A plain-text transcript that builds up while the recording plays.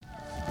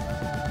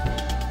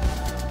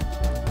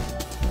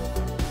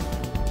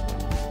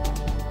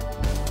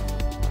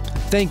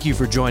Thank you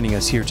for joining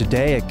us here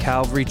today at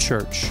Calvary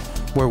Church,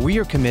 where we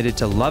are committed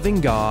to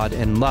loving God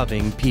and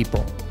loving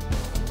people.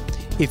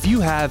 If you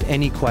have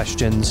any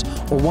questions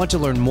or want to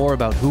learn more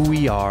about who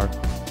we are,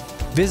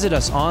 visit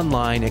us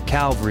online at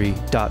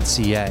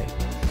calvary.ca.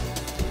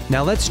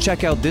 Now let's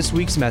check out this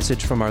week's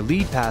message from our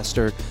lead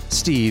pastor,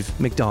 Steve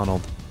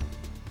McDonald.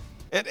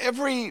 At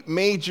every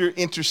major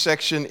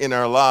intersection in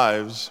our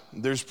lives,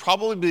 there's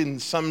probably been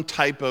some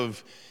type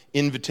of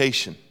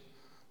invitation.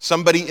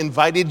 Somebody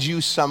invited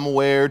you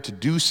somewhere to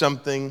do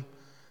something,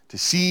 to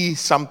see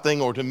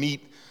something, or to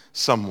meet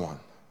someone.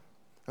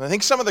 And I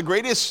think some of the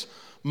greatest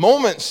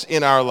moments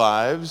in our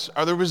lives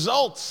are the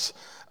results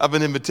of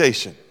an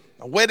invitation.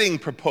 A wedding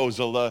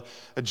proposal,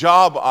 a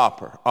job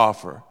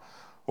offer,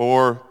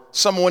 or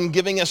someone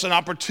giving us an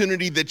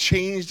opportunity that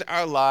changed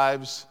our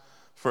lives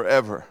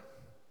forever.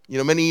 You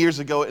know, many years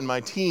ago in my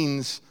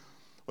teens,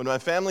 when my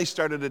family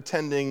started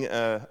attending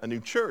a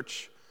new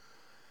church,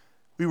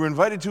 we were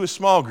invited to a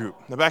small group.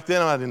 Now, back then,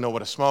 I didn't know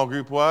what a small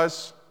group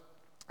was.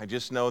 I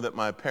just know that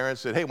my parents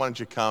said, hey, why don't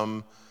you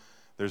come?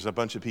 There's a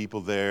bunch of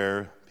people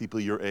there, people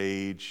your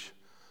age,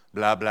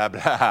 blah, blah,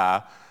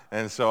 blah.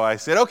 And so I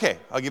said, okay,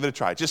 I'll give it a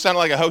try. It just sounded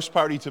like a house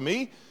party to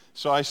me,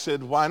 so I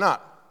said, why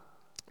not?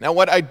 Now,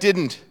 what I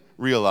didn't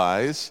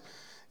realize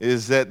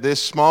is that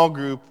this small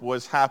group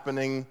was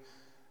happening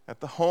at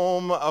the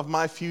home of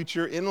my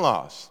future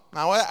in-laws.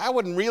 Now, I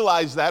wouldn't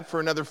realize that for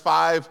another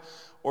 5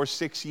 or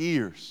 6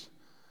 years.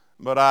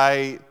 But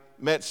I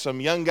met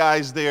some young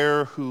guys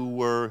there who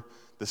were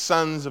the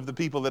sons of the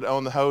people that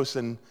owned the house,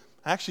 and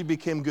I actually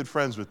became good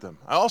friends with them.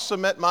 I also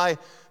met my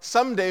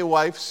someday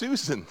wife,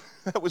 Susan.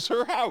 That was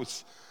her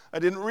house. I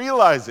didn't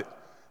realize it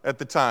at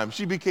the time.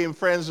 She became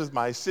friends with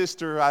my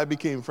sister. I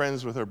became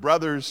friends with her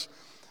brothers,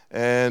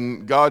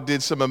 and God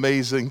did some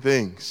amazing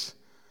things.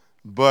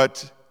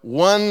 But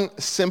one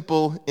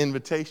simple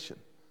invitation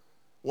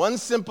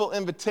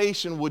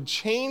would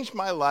change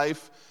my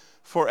life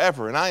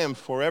forever, and I am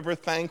forever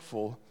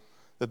thankful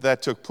that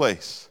that took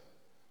place.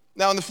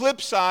 Now, on the flip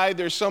side,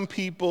 there's some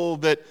people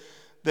that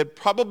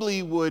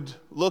probably would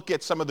look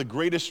at some of the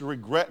greatest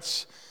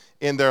regrets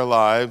in their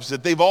lives,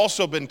 that they've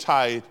also been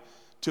tied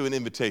to an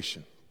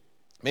invitation.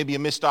 Maybe a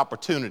missed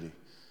opportunity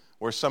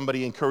where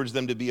somebody encouraged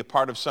them to be a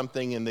part of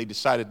something and they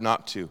decided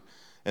not to,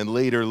 and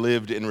later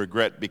lived in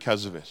regret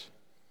because of it.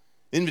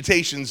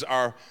 Invitations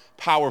are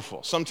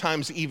powerful,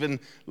 sometimes even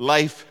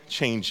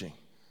life-changing.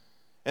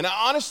 And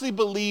I honestly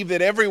believe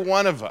that every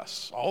one of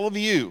us, all of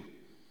you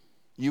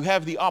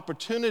have the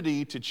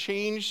opportunity to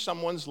change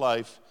someone's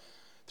life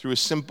through a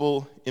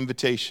simple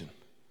invitation.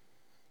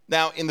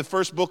 Now, in the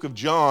first book of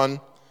John,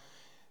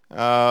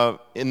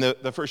 in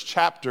the first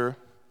chapter,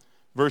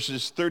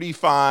 verses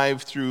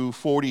 35 through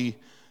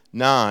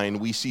 49,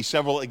 we see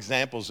several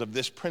examples of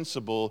this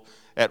principle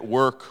at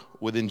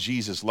work within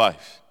Jesus'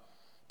 life.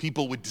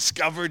 People would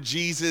discover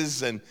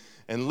Jesus and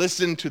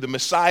listen to the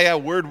Messiah,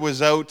 word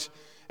was out,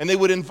 and they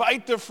would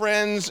invite their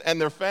friends and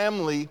their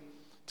family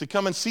to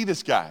come and see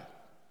this guy.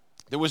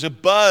 There was a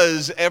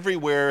buzz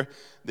everywhere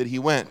that he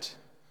went.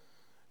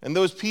 And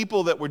those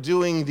people that were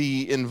doing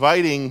the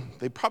inviting,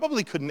 they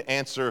probably couldn't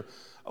answer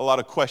a lot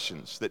of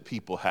questions that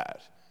people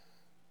had.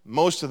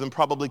 Most of them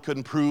probably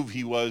couldn't prove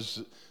he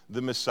was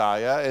the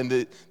Messiah,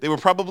 and they were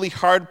probably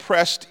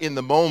hard-pressed in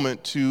the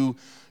moment to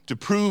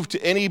prove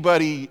to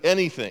anybody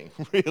anything,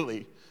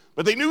 really.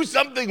 But they knew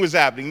something was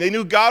happening. They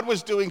knew God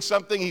was doing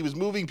something. He was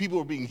moving. People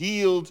were being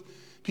healed.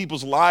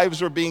 People's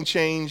lives were being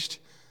changed.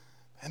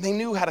 And they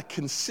knew how to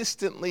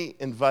consistently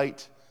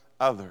invite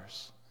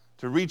others,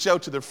 to reach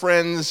out to their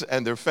friends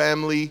and their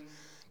family,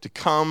 to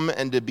come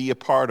and to be a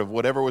part of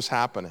whatever was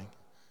happening.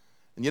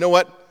 And you know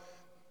what?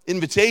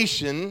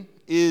 Invitation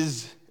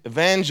is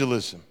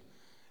evangelism.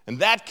 And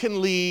that can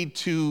lead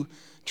to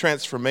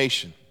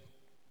transformation.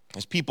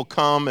 As people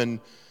come and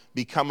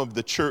become of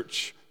the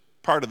church,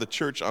 part of the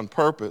church on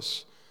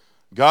purpose,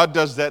 God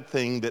does that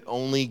thing that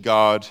only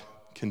God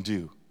can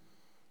do.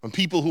 When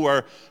people who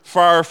are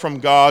far from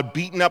God,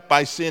 beaten up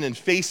by sin and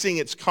facing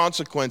its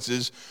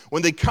consequences,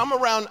 when they come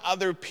around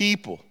other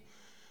people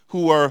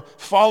who are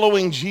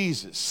following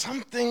Jesus,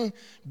 something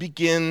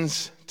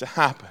begins to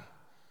happen.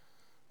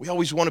 We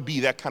always want to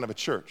be that kind of a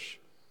church.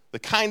 The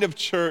kind of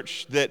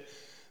church that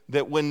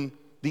when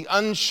the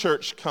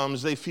unchurched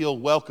comes, they feel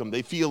welcome.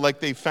 They feel like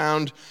they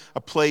found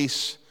a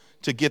place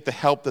to get the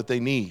help that they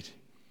need.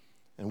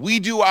 And we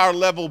do our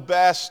level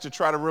best to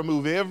try to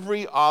remove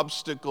every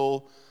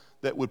obstacle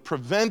that would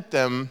prevent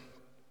them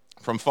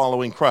from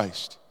following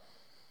Christ.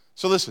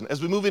 So listen,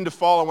 as we move into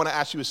fall, I want to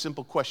ask you a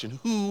simple question.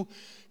 Who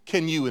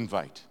can you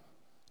invite?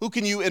 Who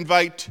can you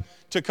invite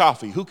to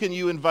coffee? Who can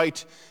you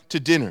invite to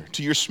dinner,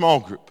 to your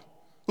small group?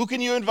 Who can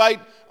you invite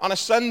on a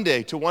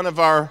Sunday to one of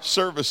our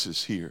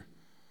services here?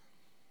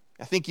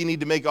 I think you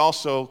need to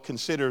also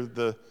consider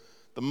the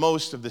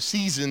most of the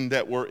season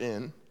that we're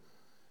in,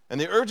 and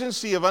the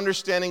urgency of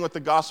understanding what the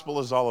gospel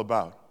is all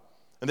about,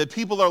 and that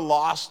people are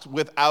lost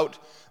without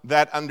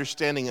that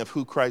understanding of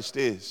who Christ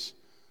is.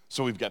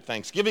 So we've got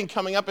Thanksgiving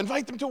coming up.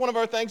 Invite them to one of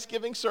our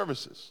Thanksgiving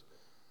services.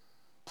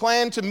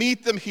 Plan to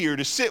meet them here,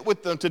 to sit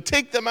with them, to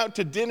take them out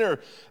to dinner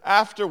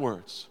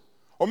afterwards.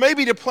 Or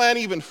maybe to plan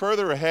even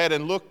further ahead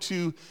and look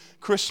to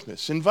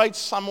Christmas. Invite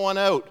someone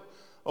out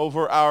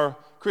over our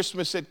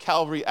Christmas at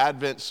Calvary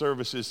Advent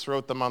services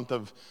throughout the month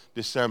of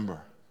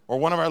December. Or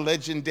one of our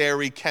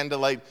legendary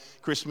candlelight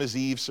Christmas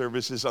Eve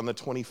services on the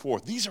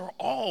 24th. These are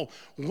all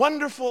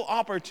wonderful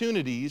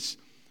opportunities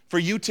for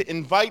you to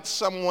invite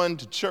someone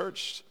to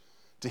church,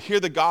 to hear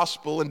the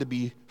gospel, and to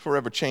be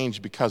forever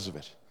changed because of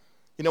it.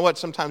 You know what?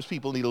 Sometimes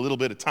people need a little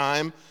bit of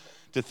time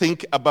to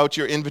think about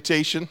your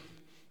invitation,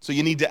 so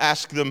you need to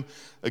ask them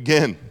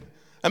again.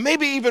 And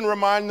maybe even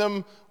remind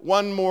them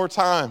one more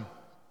time.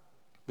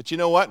 But you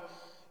know what?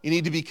 You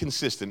need to be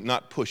consistent,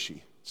 not pushy.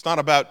 It's not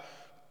about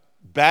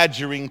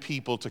badgering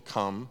people to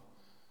come,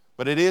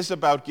 but it is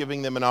about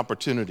giving them an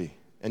opportunity.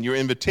 And your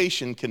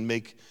invitation can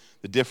make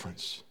the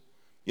difference.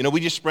 You know, we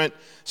just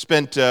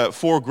spent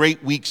 4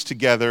 great weeks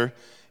together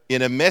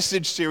in a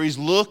message series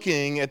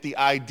looking at the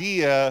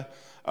idea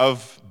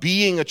of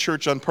being a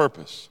church on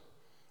purpose.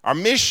 Our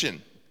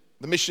mission,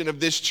 the mission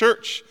of this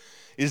church,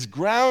 is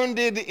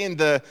grounded in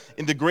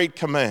the great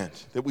command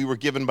that we were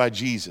given by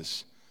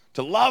Jesus,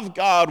 to love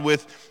God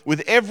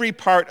with every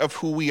part of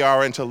who we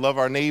are and to love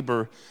our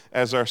neighbor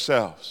as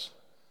ourselves.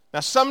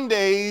 Now, some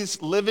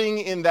days living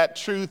in that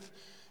truth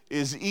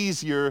is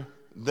easier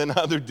than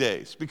other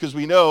days, because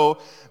we know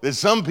that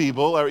some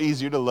people are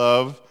easier to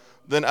love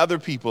than other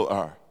people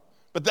are.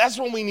 But that's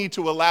when we need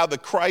to allow the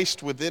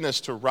Christ within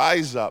us to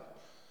rise up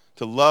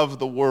to love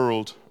the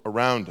world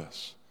around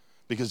us,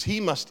 because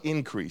he must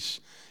increase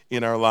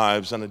in our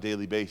lives on a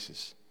daily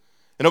basis.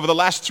 And over the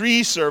last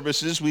 3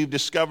 services, we've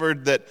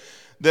discovered that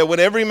when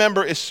every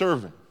member is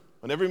serving,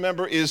 when every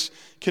member is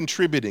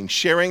contributing,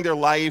 sharing their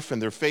life and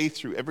their faith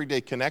through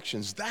everyday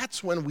connections,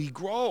 that's when we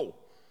grow.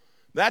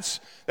 That's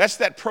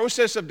that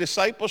process of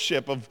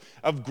discipleship,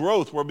 of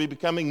growth, where we're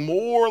becoming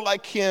more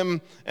like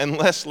him and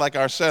less like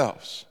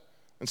ourselves.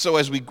 And so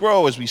as we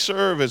grow, as we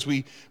serve, as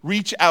we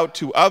reach out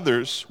to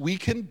others, we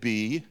can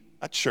be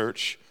a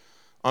church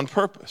on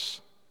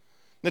purpose.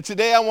 Now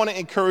today I want to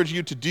encourage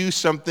you to do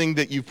something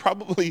that you've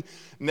probably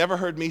never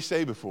heard me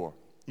say before.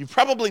 You've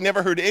probably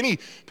never heard any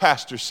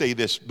pastor say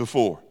this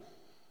before.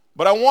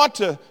 But I want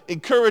to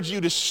encourage you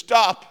to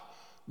stop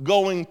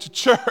going to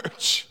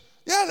church.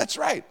 Yeah, that's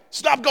right.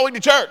 Stop going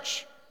to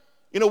church.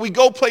 You know, we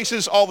go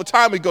places all the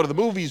time. We go to the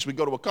movies, we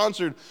go to a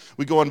concert,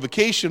 we go on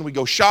vacation, we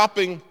go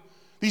shopping.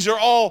 These are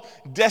all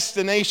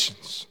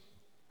destinations.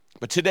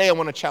 But today I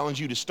want to challenge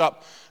you to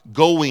stop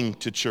going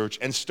to church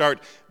and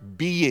start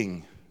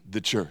being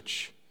the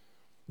church.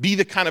 Be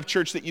the kind of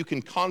church that you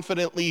can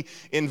confidently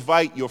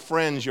invite your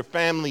friends, your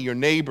family, your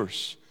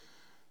neighbors.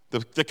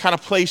 The kind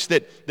of place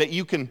that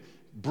you can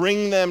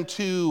bring them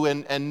to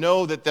and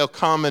know that they'll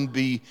come and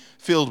be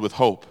filled with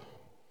hope.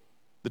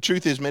 The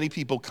truth is, many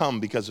people come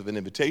because of an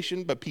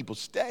invitation, but people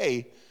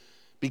stay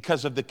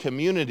because of the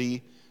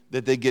community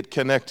that they get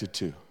connected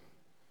to.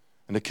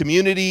 And a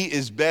community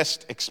is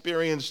best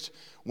experienced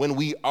when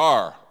we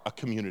are a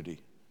community,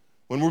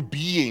 when we're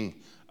being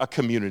a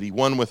community,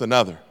 one with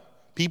another.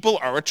 People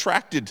are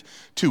attracted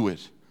to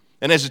it.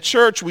 And as a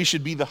church, we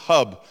should be the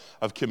hub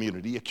of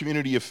community, a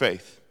community of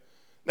faith.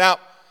 Now,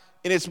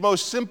 in its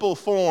most simple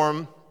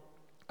form,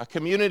 a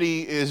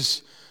community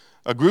is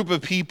a group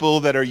of people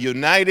that are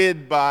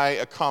united by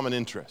a common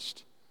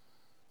interest.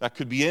 That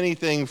could be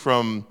anything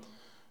from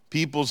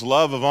people's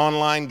love of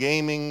online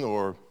gaming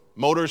or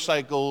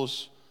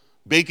motorcycles,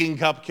 baking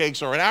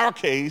cupcakes, or in our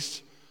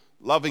case,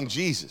 loving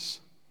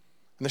Jesus.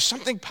 And there's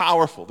something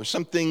powerful, there's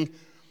something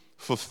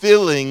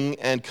fulfilling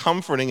and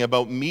comforting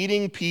about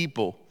meeting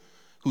people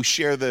who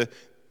share the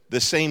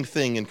same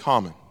thing in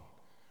common.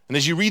 And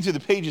as you read through the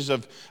pages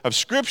of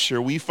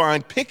Scripture, we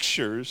find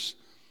pictures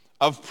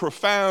of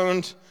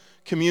profound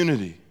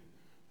community.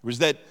 There was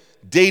that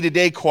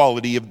day-to-day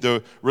quality of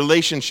the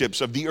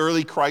relationships of the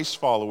early Christ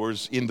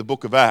followers in the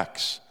book of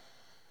Acts.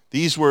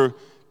 These were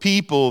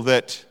people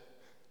that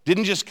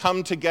didn't just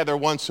come together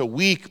once a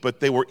week, but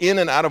they were in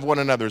and out of one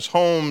another's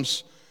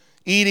homes,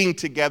 eating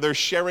together,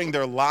 sharing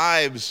their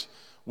lives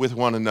with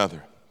one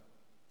another.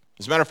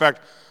 As a matter of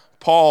fact,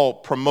 Paul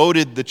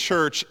promoted the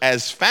church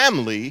as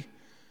family,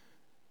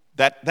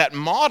 that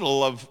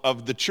model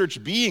of the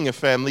church being a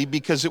family,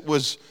 because it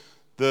was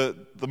the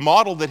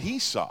model that he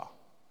saw.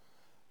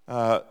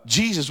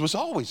 Jesus was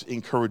always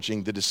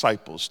encouraging the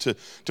disciples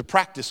to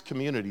practice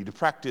community, to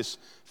practice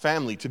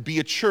family, to be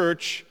a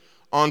church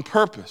on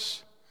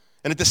purpose.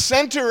 And at the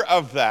center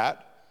of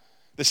that,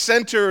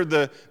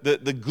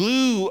 the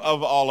glue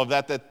of all of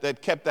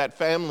that kept that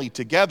family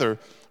together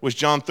was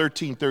John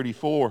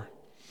 13:34.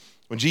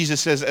 When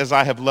Jesus says, "As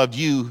I have loved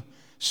you,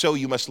 so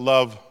you must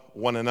love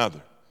one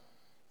another."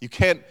 You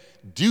can't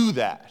do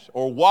that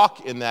or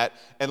walk in that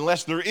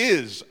unless there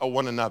is a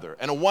one another.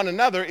 And a one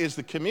another is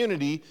the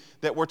community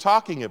that we're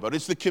talking about.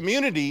 It's the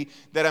community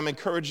that I'm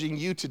encouraging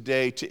you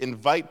today to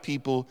invite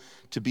people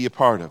to be a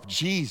part of.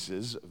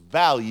 Jesus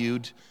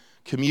valued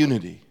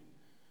community.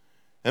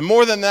 And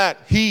more than that,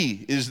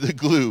 he is the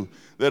glue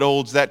that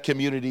holds that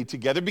community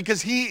together,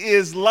 because he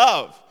is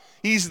love.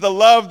 He's the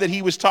love that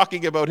he was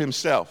talking about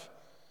himself.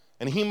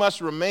 And he must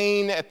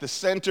remain at the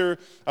center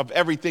of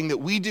everything that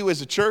we do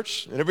as a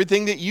church and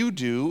everything that you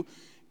do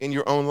in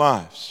your own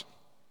lives.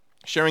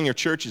 Sharing your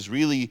church is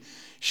really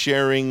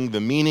sharing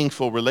the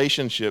meaningful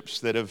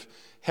relationships that have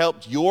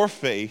helped your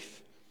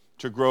faith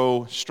to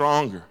grow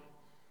stronger.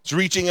 It's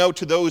reaching out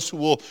to those who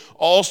will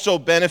also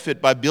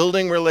benefit by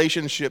building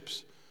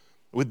relationships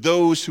with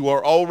those who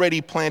are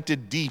already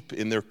planted deep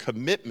in their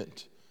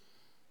commitment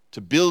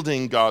to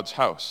building God's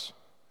house.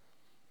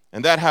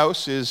 And that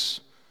house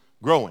is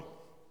growing.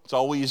 It's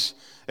always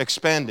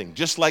expanding,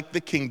 just like the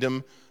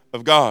kingdom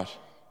of God.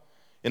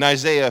 In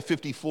Isaiah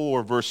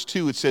 54, verse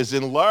 2, it says,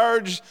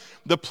 "Enlarge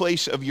the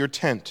place of your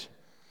tent.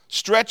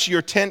 Stretch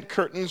your tent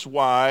curtains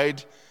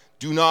wide.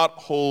 Do not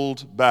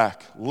hold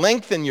back.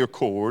 Lengthen your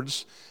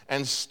cords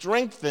and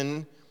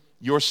strengthen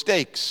your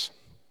stakes."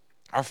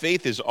 Our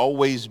faith is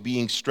always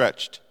being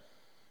stretched,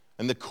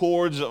 and the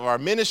cords of our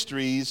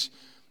ministries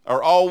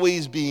are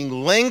always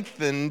being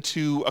lengthened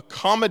to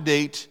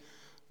accommodate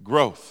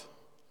growth.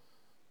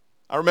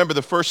 I remember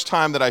the first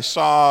time that I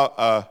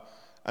saw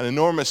an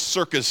enormous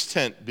circus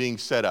tent being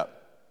set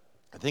up.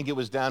 I think it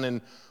was down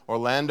in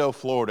Orlando,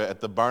 Florida at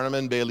the Barnum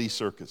and Bailey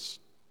Circus.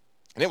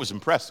 And it was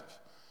impressive.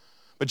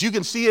 But you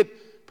can see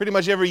it pretty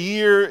much every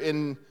year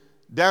in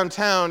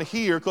downtown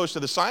here, close to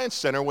the Science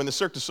Center, when the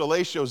Cirque du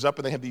Soleil shows up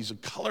and they have these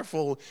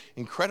colorful,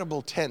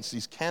 incredible tents,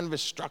 these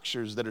canvas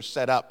structures that are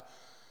set up.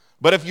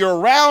 But if you're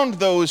around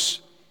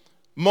those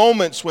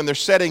moments when they're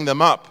setting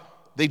them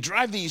up, they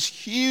drive these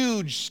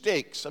huge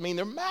stakes. I mean,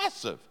 they're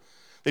massive.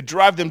 They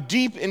drive them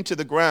deep into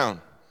the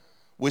ground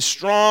with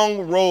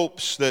strong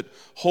ropes that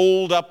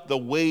hold up the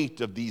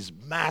weight of these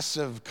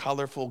massive,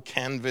 colorful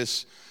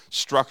canvas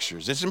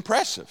structures. It's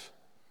impressive.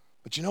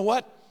 But you know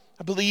what?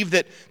 I believe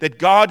that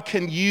God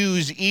can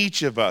use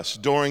each of us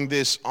during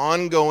this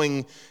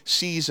ongoing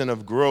season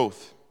of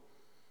growth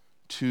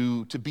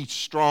to be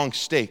strong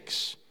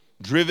stakes,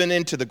 driven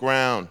into the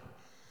ground,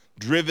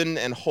 driven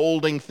and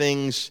holding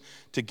things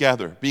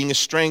together, being a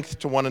strength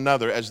to one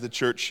another as the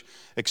church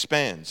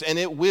expands. And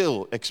it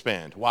will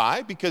expand.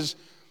 Why? Because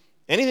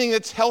anything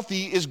that's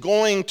healthy is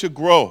going to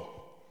grow.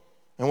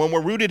 And when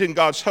we're rooted in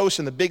God's house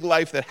and the big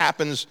life that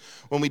happens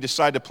when we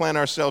decide to plant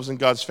ourselves in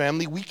God's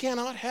family, we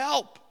cannot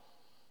help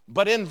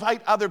but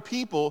invite other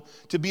people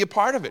to be a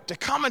part of it, to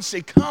come and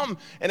say, come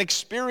and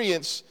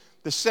experience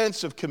the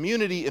sense of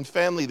community and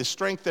family, the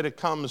strength that it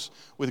comes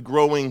with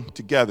growing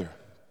together.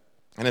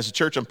 And as a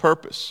church on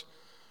purpose,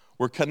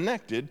 we're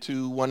connected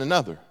to one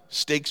another,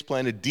 stakes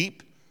planted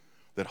deep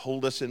that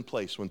hold us in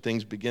place when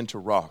things begin to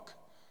rock.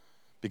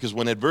 Because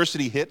when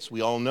adversity hits, we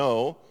all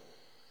know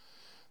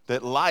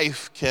that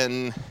life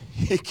can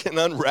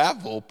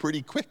unravel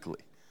pretty quickly.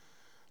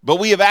 But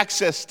we have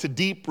access to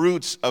deep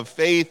roots of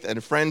faith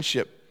and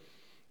friendship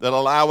that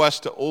allow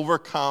us to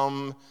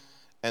overcome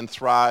and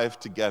thrive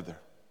together.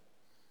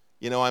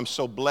 You know, I'm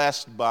so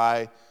blessed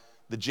by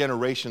the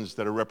generations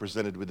that are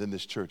represented within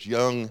this church,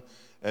 young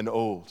and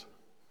old.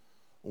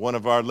 One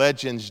of our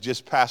legends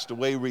just passed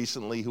away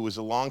recently who was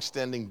a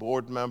long-standing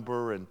board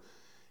member, and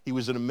he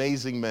was an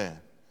amazing man.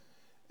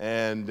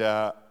 And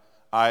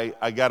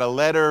I got a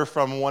letter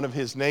from one of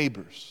his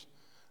neighbors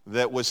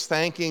that was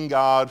thanking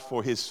God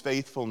for his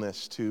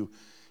faithfulness to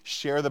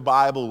share the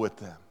Bible with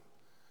them.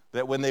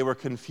 That when they were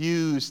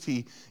confused,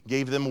 he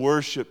gave them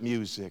worship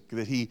music,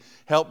 that he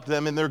helped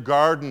them in their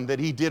garden, that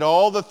he did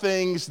all the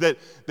things that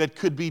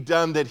could be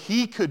done that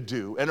he could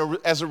do. And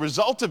as a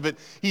result of it,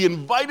 he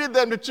invited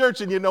them to church.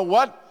 And you know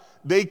what?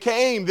 They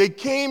came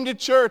to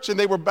church and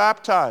they were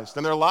baptized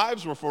and their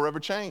lives were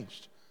forever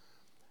changed.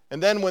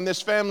 And then when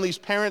this family's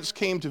parents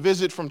came to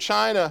visit from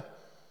China,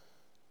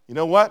 you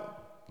know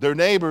what? Their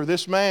neighbor,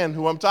 this man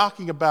who I'm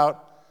talking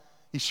about,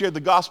 he shared the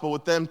gospel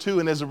with them too,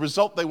 and as a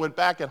result, they went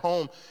back at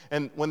home,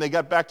 and when they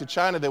got back to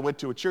China, they went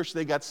to a church,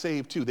 they got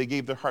saved too. They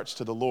gave their hearts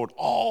to the Lord,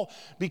 all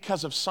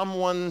because of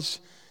someone's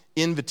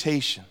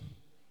invitation.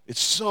 It's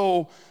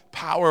so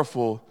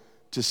powerful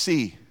to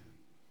see,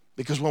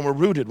 because when we're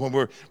rooted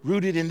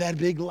in that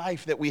big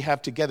life that we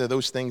have together,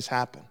 those things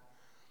happen.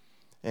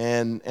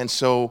 And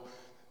so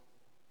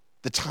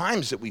the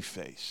times that we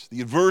face,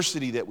 the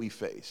adversity that we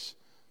face,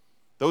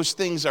 those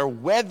things are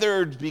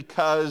weathered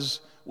because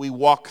we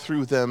walk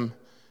through them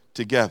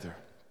together.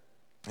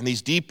 And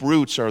these deep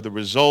roots are the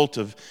result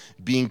of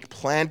being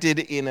planted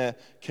in a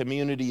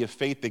community of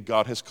faith that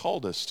God has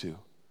called us to.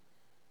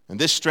 And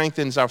this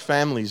strengthens our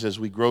families as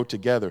we grow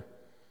together.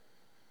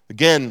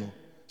 Again,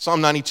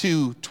 Psalm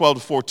 92, 12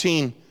 to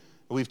 14,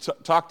 we've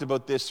talked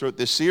about this throughout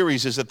this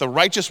series, is that the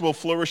righteous will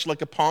flourish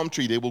like a palm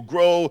tree. They will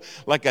grow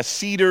like a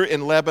cedar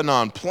in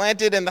Lebanon,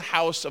 planted in the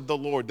house of the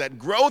Lord. That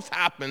growth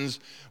happens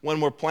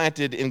when we're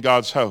planted in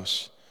God's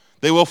house.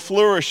 They will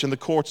flourish in the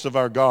courts of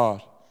our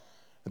God.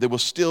 They will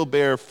still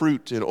bear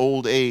fruit in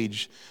old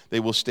age. They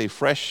will stay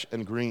fresh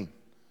and green.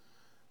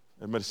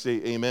 Everybody say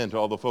amen to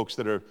all the folks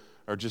that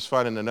are just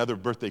finding another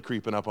birthday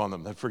creeping up on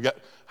them. They forget,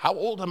 how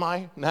old am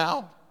I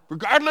now?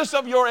 Regardless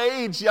of your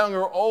age, young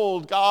or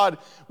old, God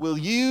will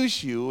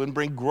use you and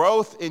bring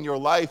growth in your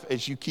life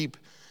as you keep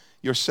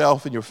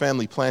yourself and your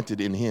family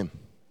planted in him.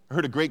 I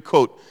heard a great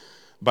quote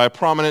by a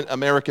prominent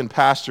American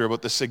pastor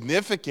about the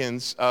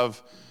significance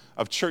of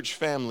church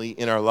family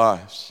in our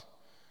lives.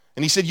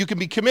 And he said, you can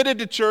be committed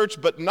to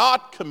church but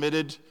not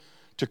committed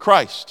to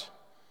Christ.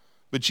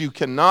 But you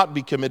cannot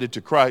be committed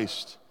to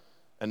Christ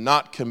and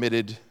not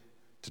committed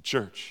to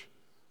church.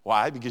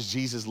 Why? Because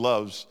Jesus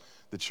loves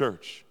the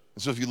church.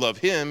 And so if you love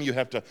him, you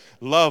have to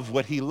love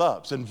what he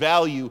loves and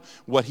value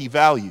what he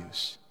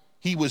values.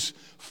 He was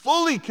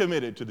fully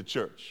committed to the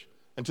church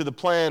and to the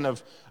plan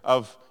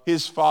of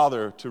his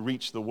Father to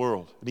reach the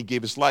world. And he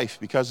gave his life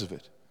because of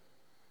it.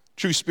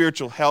 True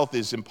spiritual health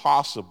is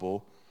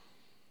impossible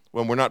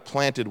when we're not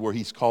planted where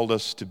he's called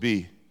us to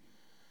be.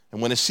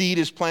 And when a seed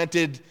is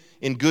planted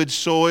in good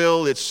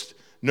soil, it's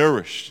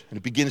nourished and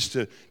it begins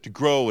to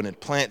grow and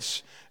it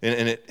plants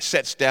and it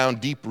sets down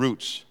deep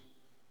roots.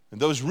 And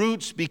those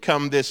roots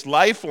become this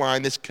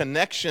lifeline, this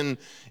connection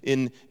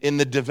in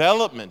the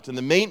development and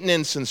the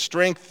maintenance and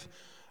strength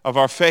of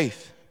our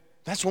faith.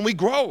 That's when we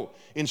grow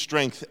in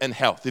strength and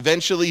health,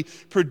 eventually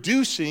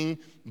producing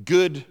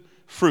good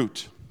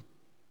fruit.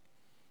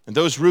 And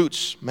those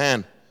roots,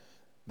 man,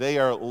 they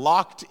are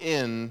locked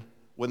in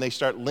when they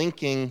start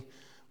linking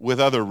with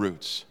other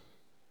roots.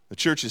 The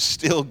church is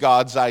still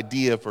God's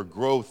idea for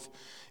growth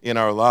in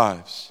our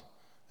lives.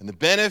 And the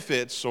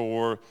benefits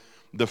or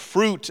the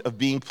fruit of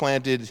being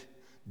planted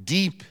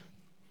deep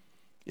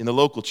in the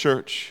local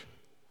church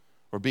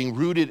or being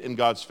rooted in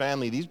God's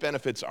family, these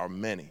benefits are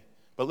many.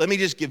 But let me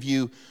just give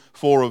you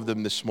 4 of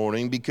them this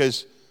morning,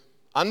 because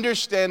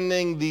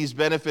understanding these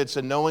benefits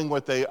and knowing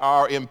what they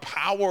are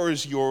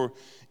empowers your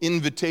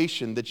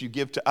invitation that you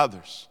give to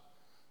others.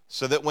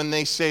 So that when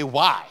they say,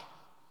 why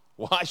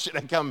should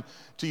I come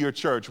to your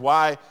church?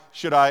 Why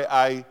should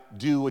I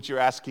do what you're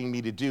asking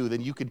me to do?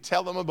 Then you can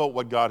tell them about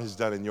what God has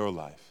done in your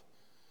life.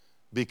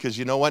 Because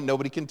you know what?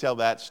 Nobody can tell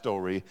that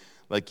story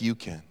like you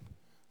can.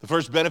 The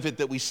first benefit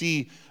that we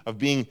see of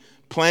being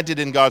planted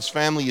in God's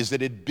family is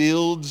that it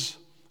builds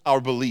our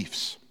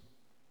beliefs.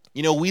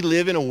 You know, we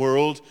live in a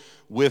world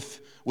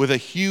with a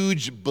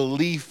huge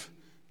belief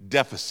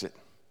deficit.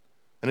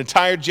 An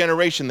entire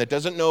generation that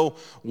doesn't know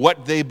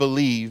what they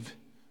believe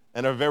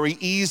and are very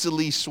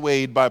easily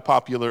swayed by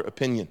popular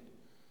opinion.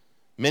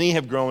 Many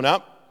have grown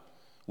up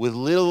with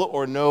little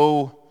or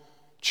no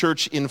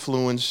church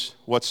influence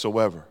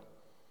whatsoever.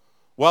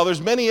 While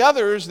there's many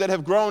others that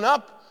have grown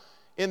up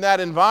in that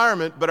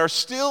environment but are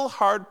still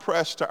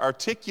hard-pressed to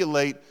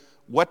articulate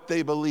what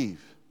they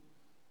believe.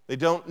 They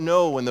don't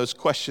know when those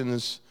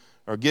questions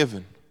are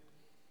given.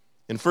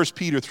 In 1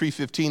 Peter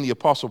 3:15, the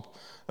Apostle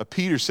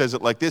Peter says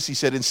it like this. He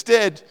said,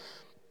 instead,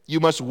 you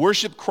must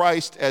worship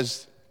Christ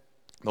as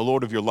the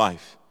Lord of your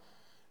life.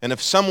 And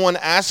if someone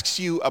asks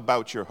you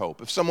about your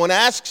hope, if someone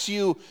asks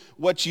you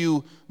what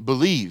you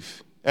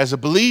believe, as a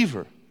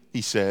believer,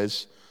 he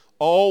says,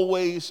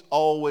 always,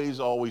 always,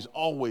 always,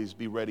 always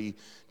be ready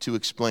to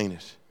explain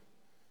it.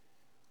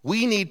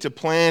 We need to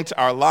plant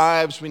our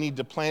lives, we need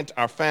to plant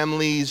our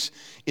families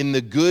in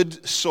the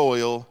good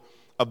soil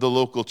of the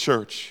local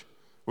church,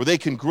 where they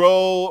can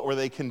grow or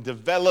they can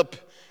develop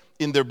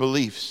in their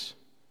beliefs,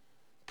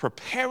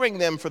 preparing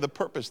them for the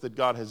purpose that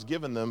God has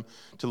given them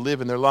to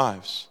live in their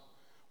lives.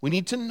 We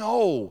need to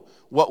know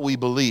what we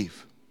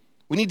believe.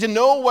 We need to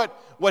know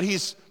what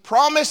his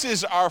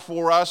promises are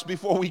for us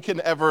before we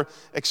can ever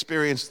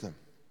experience them.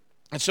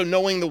 And so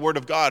knowing the Word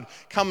of God,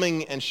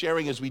 coming and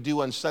sharing as we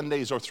do on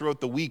Sundays or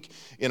throughout the week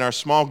in our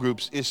small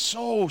groups is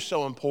so,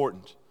 so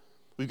important.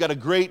 We've got a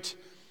great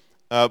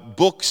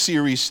book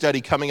series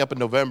study coming up in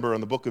November on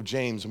the book of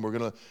James, and we're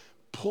going to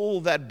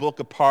pull that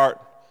book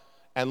apart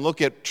and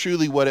look at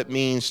truly what it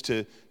means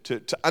to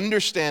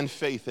understand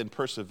faith and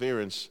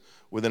perseverance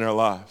within our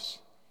lives.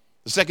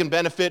 The second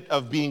benefit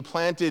of being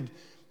planted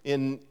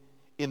in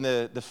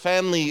the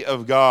family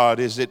of God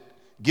is it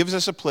gives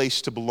us a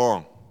place to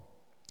belong.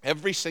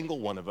 Every single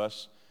one of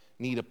us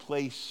need a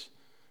place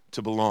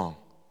to belong.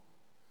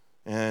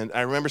 And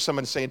I remember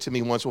someone saying to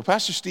me once, well,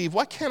 Pastor Steve,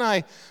 why can't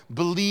I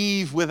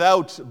believe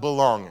without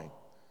belonging?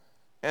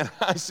 And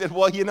I said,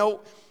 well, you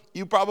know,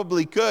 you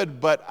probably could,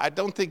 but I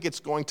don't think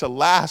it's going to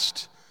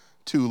last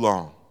too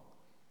long.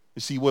 You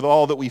see, with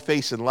all that we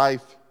face in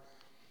life,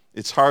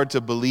 it's hard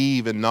to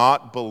believe and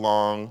not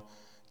belong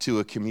to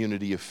a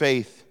community of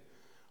faith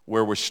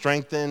where we're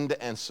strengthened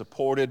and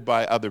supported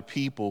by other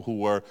people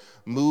who are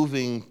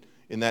moving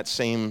in that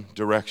same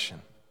direction.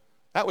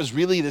 That was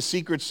really the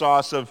secret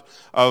sauce of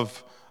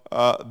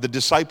the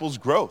disciples'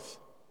 growth.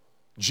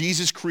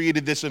 Jesus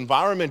created this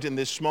environment in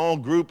this small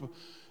group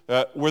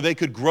where they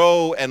could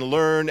grow and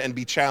learn and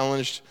be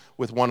challenged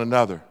with one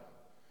another.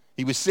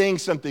 He was saying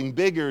something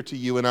bigger to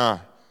you and I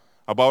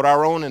about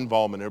our own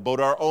involvement, about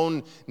our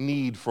own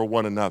need for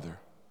one another.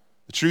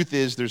 The truth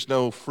is, there's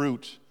no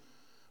fruit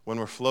when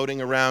we're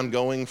floating around,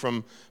 going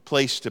from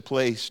place to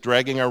place,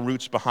 dragging our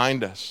roots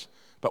behind us.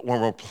 But when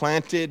we're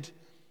planted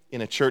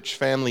in a church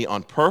family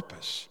on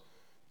purpose,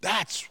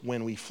 that's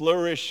when we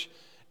flourish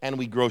and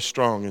we grow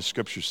strong, as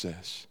Scripture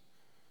says.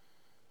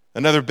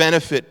 Another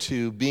benefit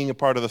to being a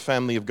part of the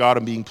family of God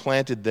and being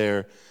planted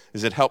there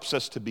is it helps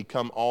us to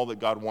become all that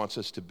God wants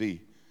us to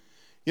be.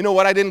 You know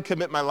what? I didn't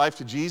commit my life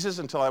to Jesus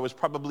until I was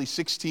probably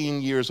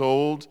 16 years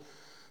old.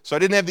 So I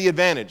didn't have the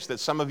advantage that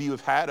some of you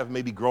have had of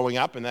maybe growing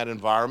up in that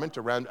environment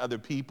around other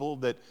people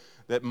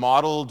that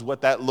modeled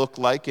what that looked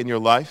like in your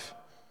life.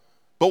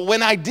 But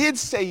when I did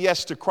say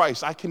yes to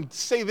Christ, I can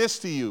say this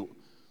to you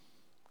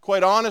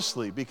quite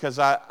honestly, because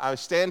I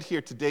stand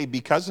here today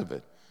because of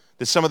it.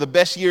 That some of the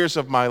best years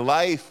of my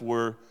life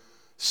were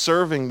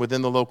serving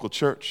within the local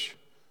church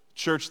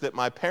that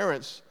my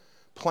parents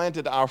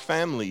planted our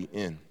family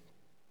in.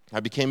 I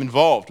became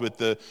involved with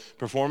the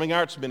performing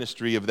arts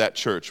ministry of that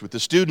church, with the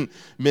student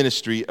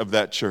ministry of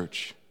that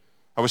church.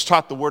 I was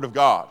taught the Word of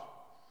God,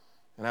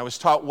 and I was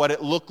taught what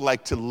it looked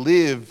like to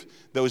live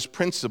those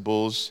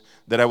principles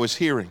that I was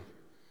hearing.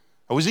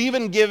 I was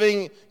even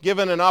given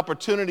an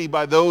opportunity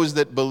by those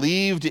that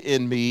believed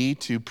in me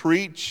to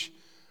preach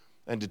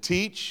and to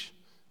teach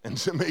and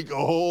to make a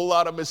whole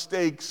lot of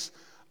mistakes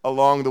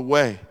along the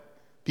way.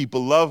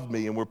 People loved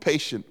me and were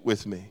patient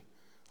with me.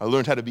 I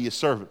learned how to be a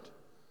servant.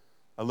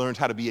 I learned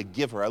how to be a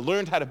giver. I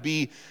learned how to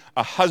be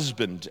a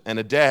husband and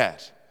a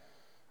dad.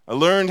 I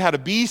learned how to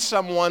be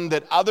someone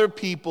that other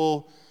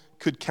people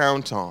could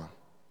count on.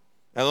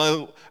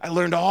 I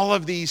learned all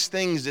of these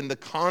things in the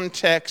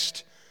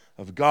context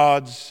of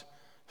God's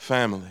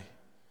family.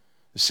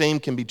 The same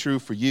can be true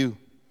for you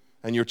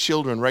and your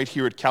children right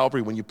here at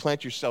Calvary when you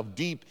plant yourself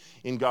deep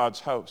in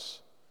God's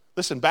house.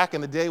 Listen, back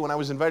in the day when I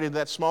was invited to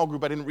that small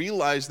group, I didn't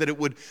realize that it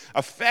would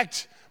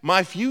affect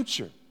my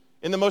future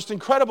in the most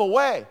incredible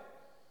way.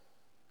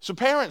 So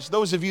parents,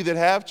 those of you that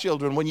have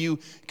children, when you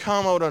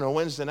come out on a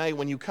Wednesday night,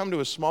 when you come to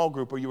a small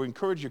group or you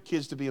encourage your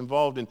kids to be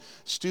involved in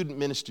student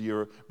ministry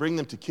or bring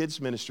them to kids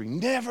ministry,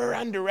 never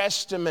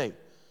underestimate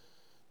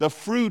the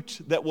fruit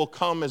that will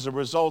come as a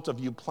result of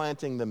you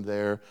planting them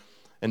there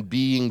and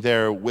being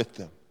there with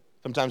them.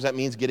 Sometimes that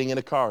means getting in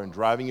a car and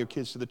driving your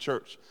kids to the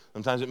church.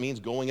 Sometimes it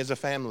means going as a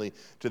family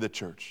to the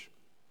church.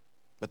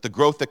 But the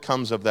growth that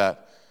comes of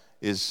that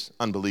is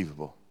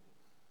unbelievable.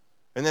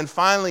 And then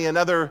finally,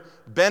 another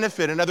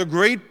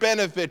great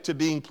benefit to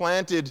being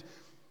planted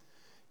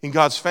in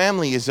God's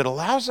family is it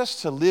allows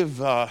us to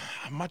live a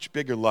much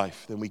bigger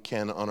life than we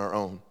can on our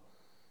own.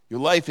 Your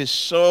life is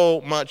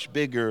so much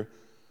bigger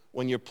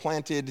when you're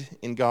planted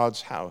in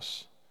God's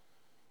house.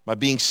 By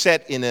being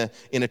set in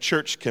a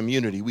church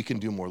community, we can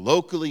do more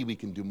locally, we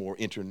can do more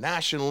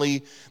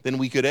internationally than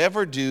we could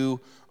ever do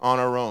on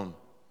our own.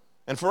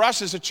 And for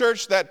us as a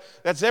church,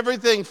 that's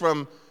everything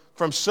from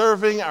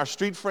serving our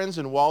street friends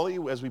in Wally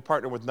as we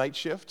partner with Night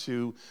Shift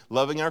to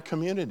loving our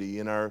community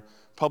in our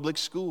public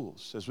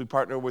schools as we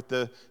partner with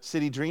the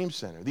City Dream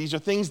Center. These are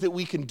things that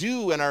we can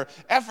do, and our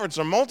efforts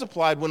are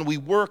multiplied when we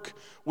work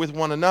with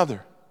one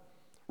another.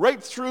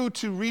 Right through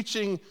to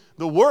reaching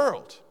the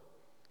world,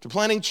 to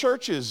planting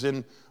churches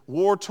in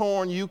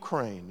war-torn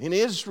Ukraine, in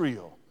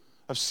Israel,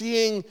 of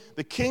seeing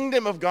the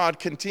kingdom of God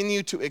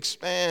continue to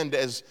expand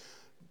as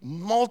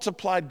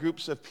multiplied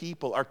groups of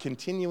people are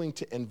continuing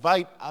to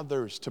invite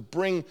others, to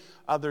bring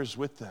others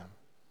with them.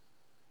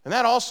 And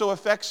that also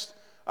affects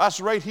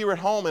us right here at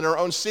home in our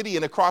own city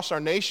and across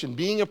our nation,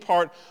 being a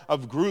part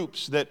of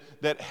groups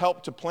that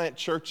help to plant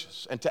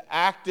churches and to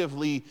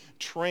actively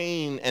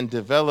train and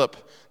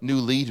develop new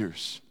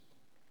leaders.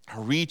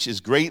 Our reach is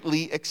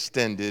greatly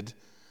extended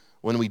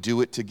when we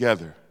do it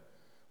together.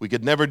 We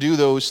could never do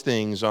those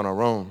things on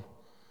our own,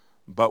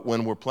 but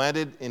when we're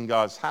planted in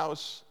God's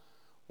house,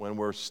 when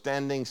we're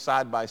standing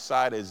side by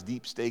side as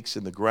deep stakes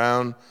in the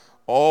ground,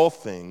 all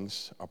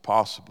things are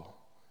possible.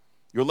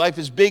 Your life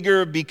is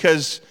bigger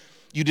because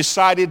you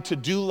decided to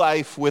do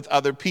life with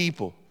other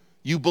people.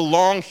 You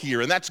belong here,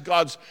 and that's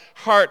God's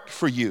heart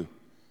for you.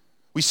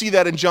 We see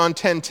that in John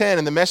 10:10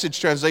 in the Message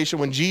translation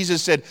when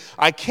Jesus said,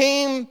 I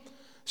came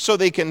so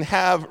they can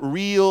have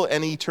real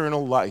and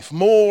eternal life,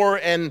 more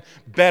and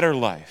better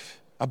life,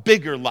 a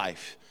bigger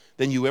life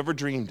than you ever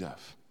dreamed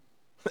of.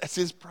 That's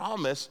his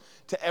promise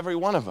to every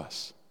one of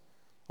us.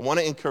 I want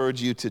to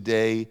encourage you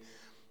today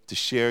to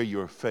share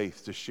your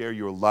faith, to share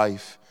your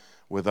life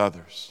with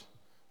others.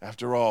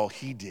 After all,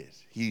 he did.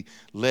 He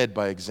led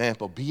by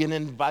example. Be an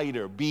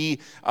inviter. Be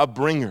a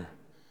bringer.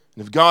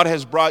 And if God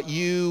has brought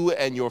you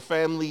and your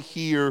family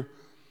here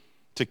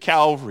to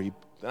Calvary,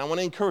 then I want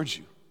to encourage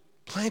you.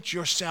 Plant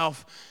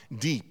yourself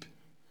deep.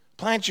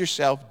 Plant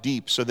yourself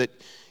deep so that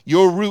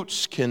your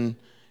roots can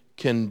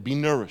be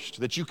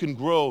nourished, that you can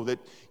grow, that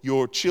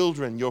your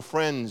children, your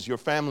friends, your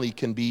family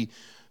can be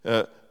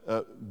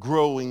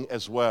growing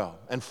as well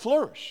and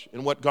flourish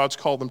in what God's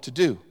called them to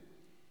do.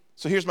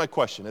 So here's my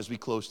question as we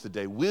close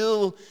today.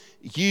 Will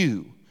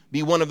you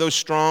be one of those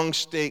strong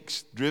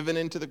stakes driven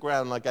into the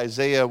ground like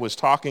Isaiah was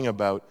talking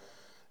about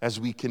as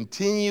we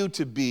continue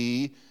to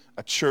be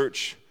a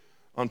church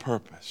on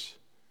purpose?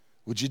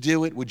 Would you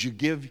do it? Would you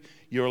give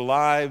your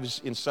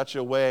lives in such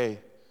a way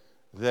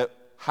that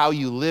how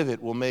you live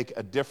it will make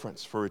a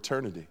difference for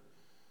eternity?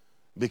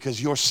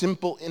 Because your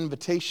simple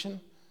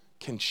invitation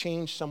can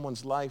change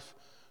someone's life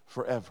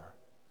forever.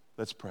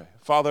 Let's pray.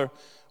 Father,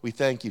 we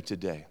thank you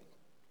today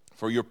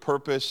for your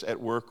purpose at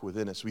work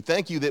within us. We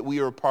thank you that we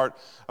are a part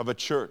of a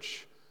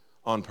church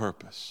on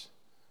purpose.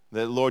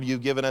 That, Lord,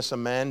 you've given us a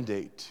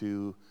mandate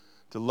to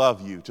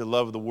love you, to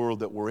love the world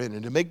that we're in,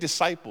 and to make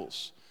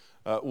disciples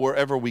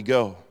wherever we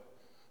go.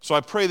 So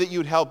I pray that you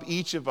would help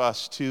each of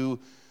us to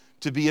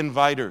be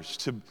inviters,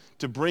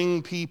 to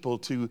bring people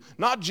to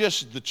not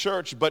just the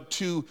church, but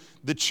to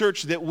the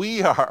church that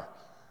we are.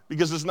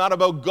 Because it's not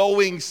about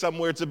going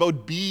somewhere, it's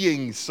about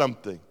being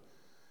something.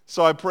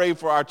 So I pray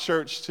for our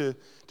church to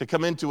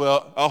come into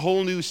a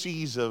whole new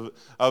season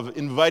of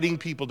inviting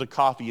people to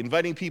coffee,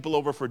 inviting people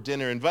over for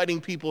dinner, inviting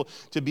people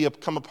to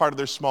become a part of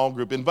their small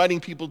group, inviting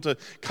people to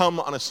come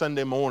on a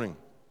Sunday morning,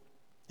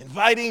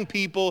 inviting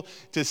people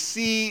to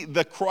see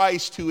the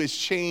Christ who has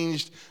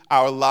changed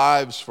our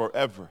lives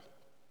forever,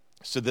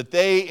 so that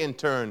they in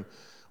turn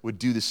would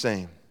do the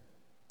same.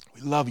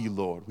 We love you,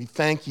 Lord. We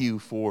thank you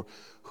for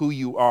who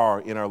you are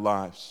in our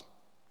lives.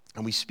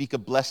 And we speak a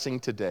blessing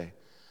today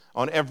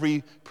on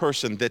every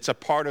person that's a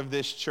part of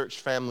this church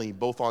family,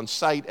 both on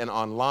site and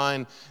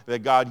online, that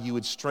God, you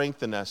would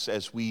strengthen us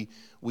as we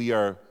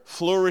are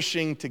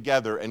flourishing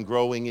together and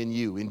growing in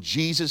you. In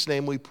Jesus'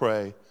 name we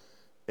pray,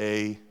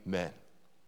 amen.